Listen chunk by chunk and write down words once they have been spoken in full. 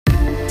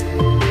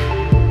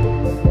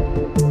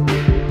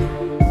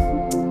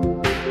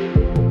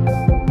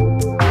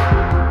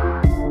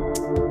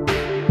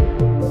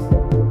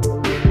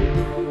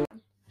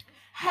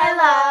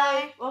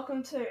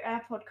welcome to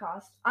our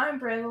podcast. I'm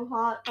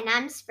Brindlehart. And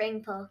I'm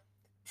Springpool.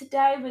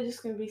 Today we're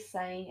just going to be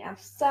saying our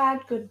sad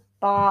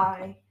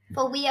goodbye.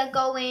 But we are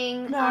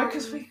going... No,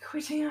 because we're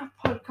quitting our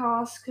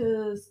podcast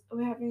because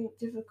we're having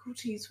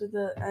difficulties with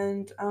it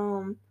and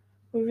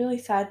we're really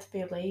sad to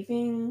be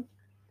leaving.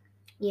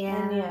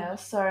 Yeah.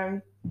 So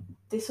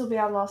this will be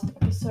our last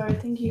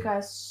episode. Thank you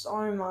guys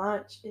so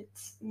much.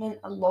 It's meant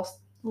a lot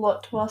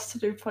to us to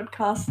do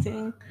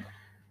podcasting.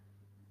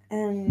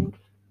 And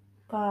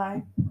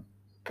bye.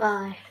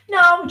 Bye. No,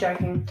 I'm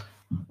joking.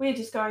 We're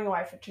just going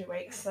away for 2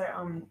 weeks,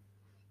 so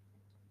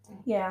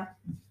yeah.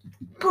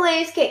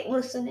 Please keep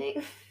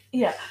listening.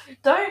 Yeah.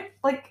 Don't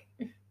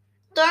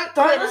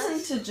Don't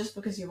listen to just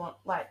because you want,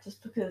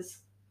 just because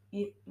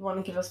you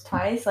want to give us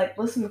praise.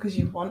 Listen because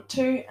you want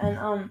to.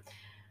 And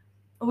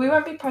we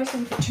won't be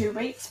posting for 2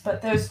 weeks,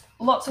 but there's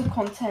lots of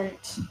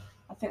content.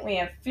 I think we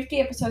have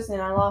 50 episodes in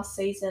our last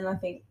season. I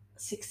think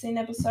 16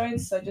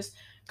 episodes. So just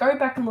go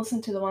back and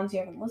listen to the ones you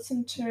haven't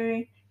listened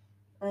to.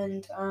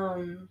 And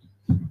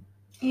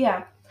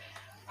yeah.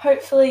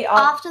 Hopefully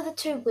after the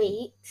 2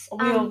 weeks,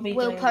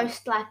 we'll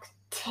post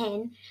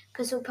 10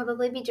 because we'll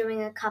probably be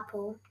doing a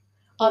couple.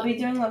 I'll be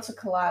doing lots of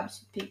collabs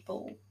with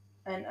people,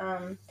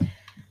 and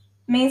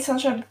me and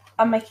Sunshine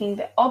are making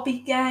the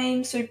Obby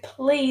game, so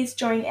please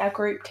join our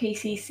group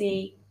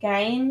TCC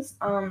Games.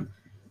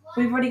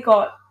 We've already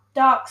got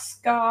Dark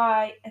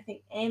Sky, I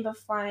think Amber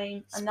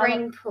Flame,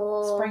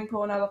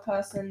 Springpool, another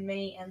person,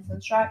 me and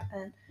Sunstripe,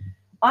 and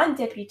I'm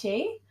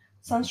Deputy.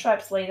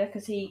 Sunstripe's leader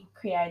because he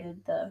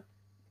created the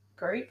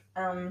group,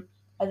 and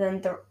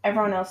then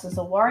everyone else is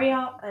a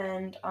warrior,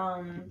 and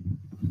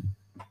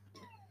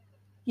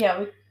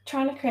we're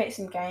trying to create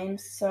some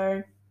games.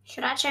 So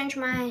should I change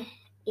my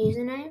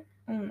username?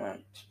 No,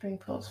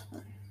 Springpool's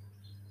fine.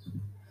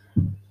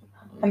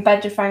 And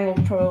Badger Fang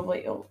will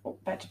probably, or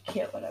Badger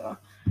Kit, whatever.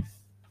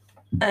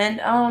 And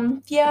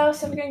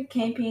so we're going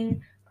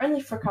camping only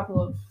for a couple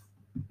of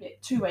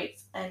 2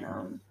 weeks,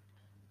 and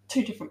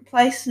 2 different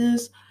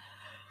places.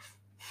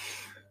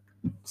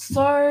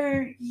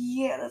 So,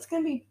 yeah, that's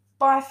going to be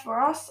bye for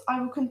us.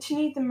 I will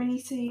continue the mini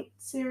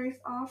series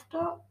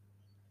after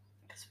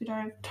because we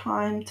don't have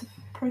time to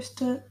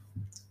post it.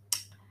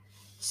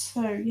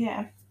 So,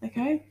 yeah,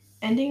 okay.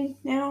 Ending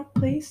now,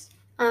 please.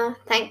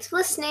 Thanks for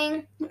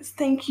listening.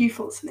 Thank you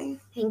for listening.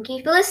 Thank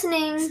you for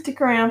listening. Stick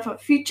around for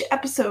future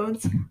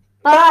episodes.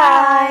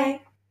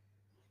 Bye.